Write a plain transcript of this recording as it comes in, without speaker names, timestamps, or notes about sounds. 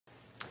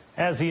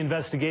As the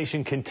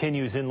investigation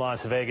continues in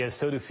Las Vegas,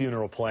 so do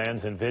funeral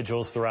plans and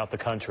vigils throughout the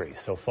country.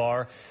 So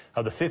far,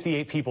 of the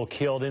 58 people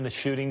killed in the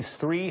shootings,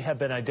 3 have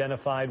been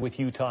identified with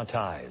Utah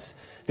ties.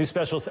 News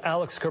specialist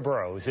Alex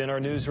Cabro is in our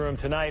newsroom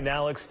tonight. And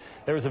Alex,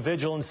 there was a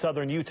vigil in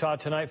southern Utah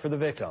tonight for the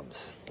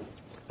victims.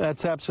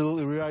 That's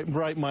absolutely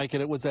right, Mike,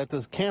 and it was at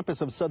the campus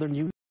of Southern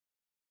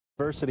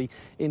University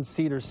in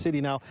Cedar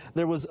City. Now,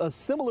 there was a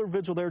similar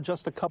vigil there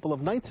just a couple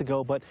of nights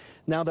ago, but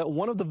now that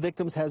one of the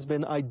victims has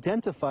been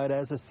identified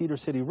as a Cedar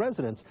City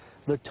resident,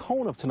 the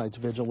tone of tonight's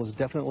vigil was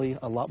definitely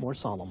a lot more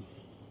solemn.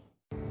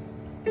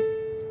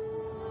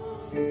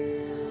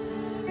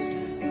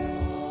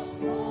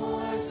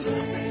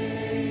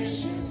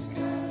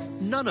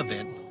 None of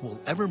it will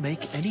ever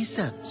make any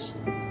sense.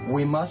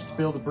 We must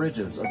build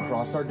bridges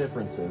across our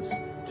differences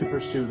to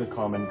pursue the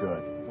common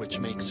good. Which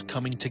makes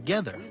coming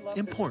together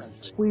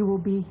important. We will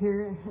be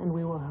here and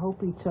we will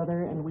help each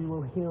other and we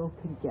will heal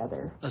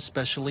together.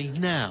 Especially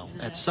now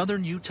at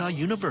Southern Utah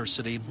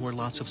University, where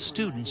lots of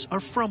students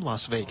are from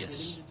Las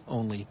Vegas,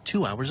 only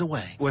 2 hours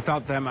away.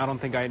 Without them, I don't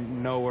think I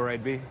know where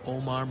I'd be.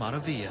 Omar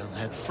Maravilla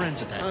had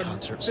friends at that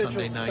concert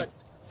Sunday night.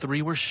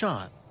 3 were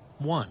shot,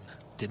 1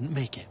 didn't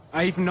make it.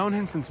 I've known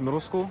him since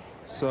middle school,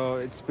 so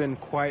it's been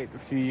quite a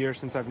few years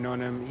since I've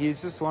known him.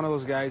 He's just one of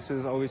those guys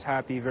who's always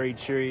happy, very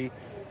cheery,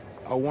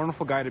 a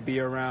wonderful guy to be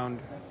around.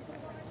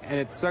 And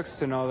it sucks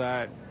to know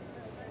that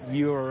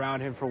you were around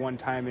him for one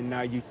time and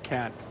now you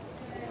can't,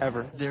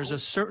 ever. There's a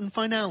certain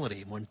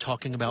finality when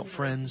talking about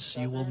friends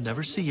you will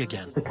never see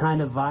again. The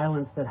kind of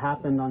violence that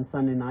happened on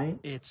Sunday night.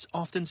 It's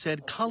often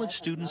said college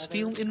students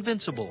feel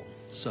invincible.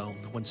 So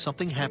when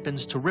something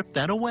happens to rip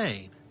that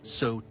away,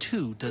 so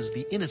too does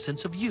the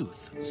innocence of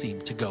youth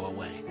seem to go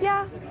away.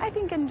 Yeah, I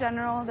think in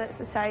general that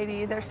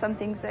society, there's some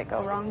things that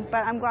go wrong,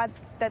 but I'm glad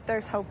that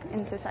there's hope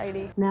in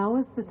society. Now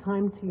is the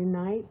time to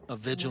unite. A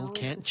vigil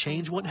can't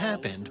change what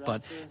happened,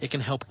 but it can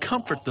help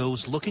comfort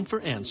those looking for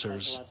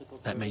answers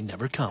that may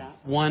never come.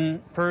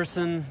 One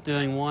person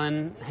doing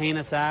one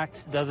heinous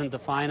act doesn't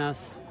define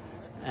us,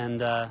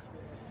 and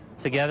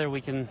together we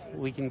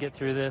can get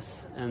through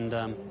this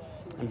and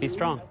be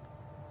strong.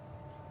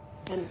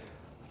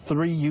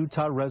 3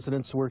 Utah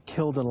residents were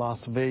killed in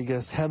Las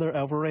Vegas. Heather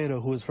Alvarado,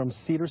 who is from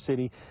Cedar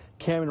City,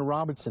 Cameron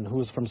Robertson, who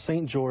is from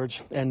St.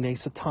 George, and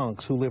Nasa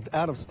Tonks, who lived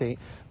out of state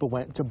but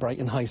went to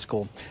Brighton High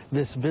School.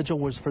 This vigil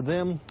was for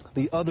them,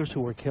 the others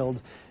who were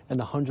killed, and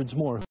the hundreds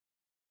more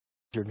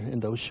injured in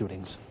those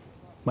shootings.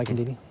 Mike and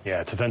Didi.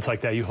 Yeah, it's events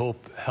like that you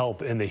hope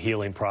help in the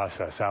healing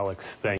process. Alex, thank you.